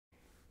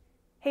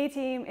Hey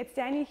team, it's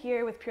Dani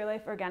here with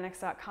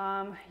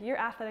PureLifeOrganics.com, your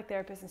athletic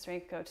therapist and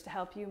strength coach to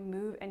help you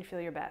move and feel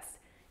your best.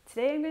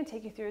 Today I'm going to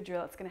take you through a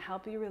drill that's going to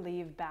help you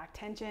relieve back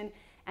tension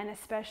and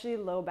especially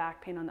low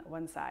back pain on that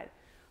one side.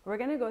 We're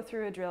going to go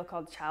through a drill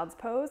called child's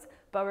pose,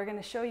 but we're going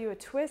to show you a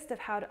twist of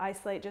how to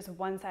isolate just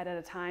one side at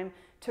a time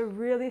to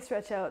really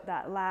stretch out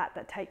that lat,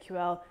 that tight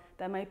QL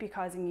that might be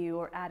causing you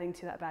or adding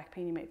to that back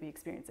pain you might be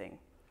experiencing.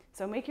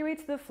 So make your way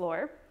to the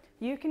floor.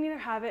 You can either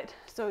have it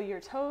so your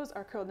toes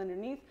are curled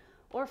underneath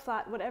or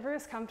flat, whatever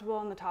is comfortable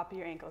on the top of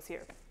your ankles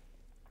here.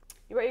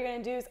 What you're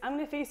gonna do is I'm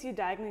gonna face you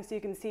diagonally so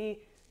you can see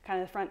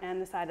kind of the front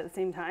and the side at the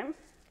same time.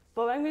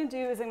 But what I'm gonna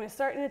do is I'm gonna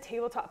start in a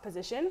tabletop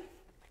position.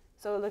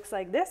 So it looks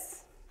like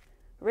this.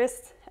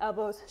 Wrists,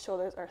 elbows,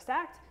 shoulders are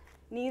stacked.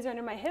 Knees are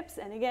under my hips,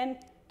 and again,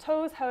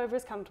 toes however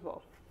is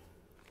comfortable.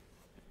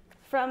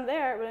 From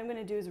there, what I'm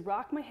gonna do is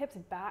rock my hips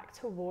back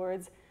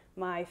towards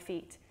my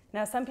feet.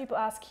 Now some people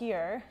ask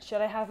here,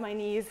 should I have my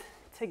knees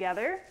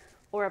together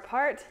or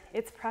apart?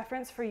 It's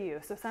preference for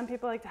you. So some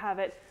people like to have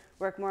it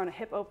work more on a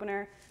hip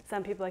opener.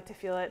 Some people like to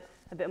feel it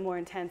a bit more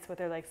intense with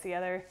their legs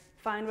together.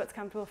 Find what's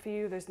comfortable for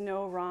you. There's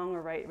no wrong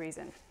or right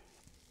reason.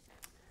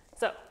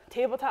 So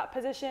tabletop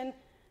position,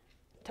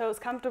 toes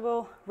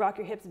comfortable, rock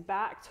your hips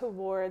back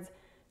towards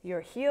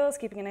your heels,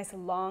 keeping a nice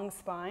long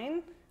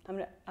spine. I'm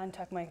gonna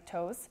untuck my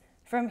toes.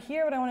 From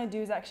here, what I wanna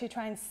do is actually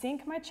try and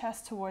sink my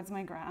chest towards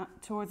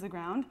the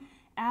ground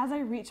as I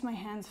reach my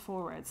hands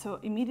forward. So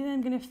immediately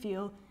I'm gonna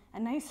feel a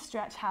nice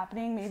stretch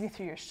happening, maybe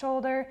through your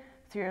shoulder,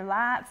 through your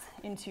lats,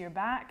 into your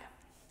back.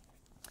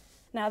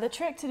 Now the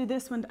trick to do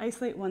this one, to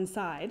isolate one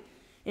side,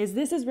 is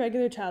this is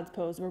regular child's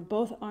pose where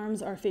both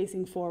arms are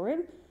facing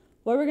forward.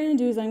 What we're gonna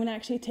do is I'm gonna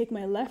actually take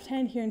my left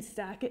hand here and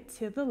stack it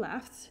to the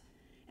left,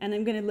 and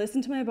I'm gonna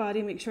listen to my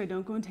body, make sure I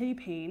don't go into any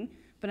pain,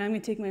 but I'm gonna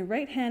take my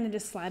right hand and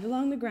just slide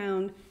along the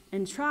ground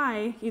and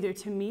try either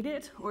to meet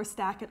it or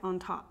stack it on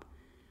top.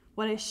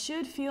 What I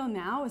should feel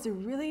now is a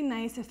really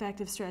nice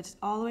effective stretch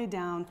all the way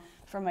down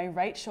from my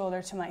right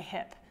shoulder to my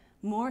hip,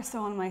 more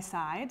so on my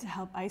side to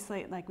help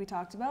isolate, like we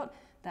talked about,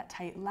 that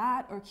tight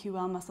lat or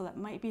QL muscle that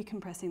might be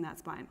compressing that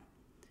spine.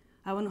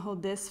 I want to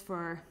hold this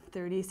for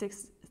 30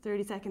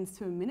 seconds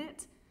to a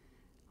minute.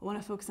 I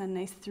want to focus on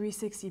nice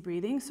 360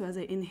 breathing. So as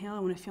I inhale, I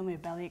want to feel my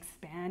belly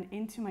expand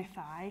into my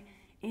thigh,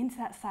 into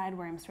that side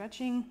where I'm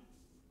stretching.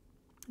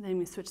 Then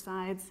we switch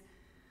sides,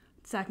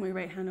 stack my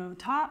right hand on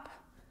top.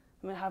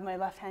 I'm gonna have my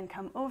left hand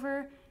come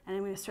over, and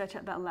I'm gonna stretch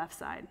out that left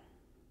side.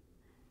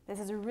 This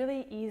is a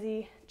really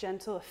easy,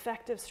 gentle,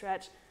 effective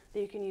stretch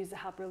that you can use to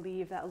help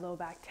relieve that low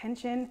back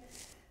tension.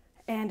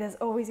 And as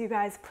always, you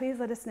guys, please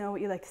let us know what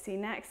you'd like to see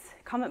next.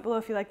 Comment below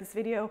if you like this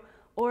video,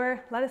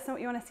 or let us know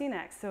what you wanna see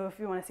next. So if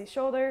you wanna see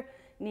shoulder,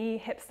 knee,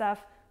 hip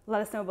stuff,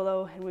 let us know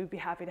below, and we'd be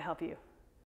happy to help you.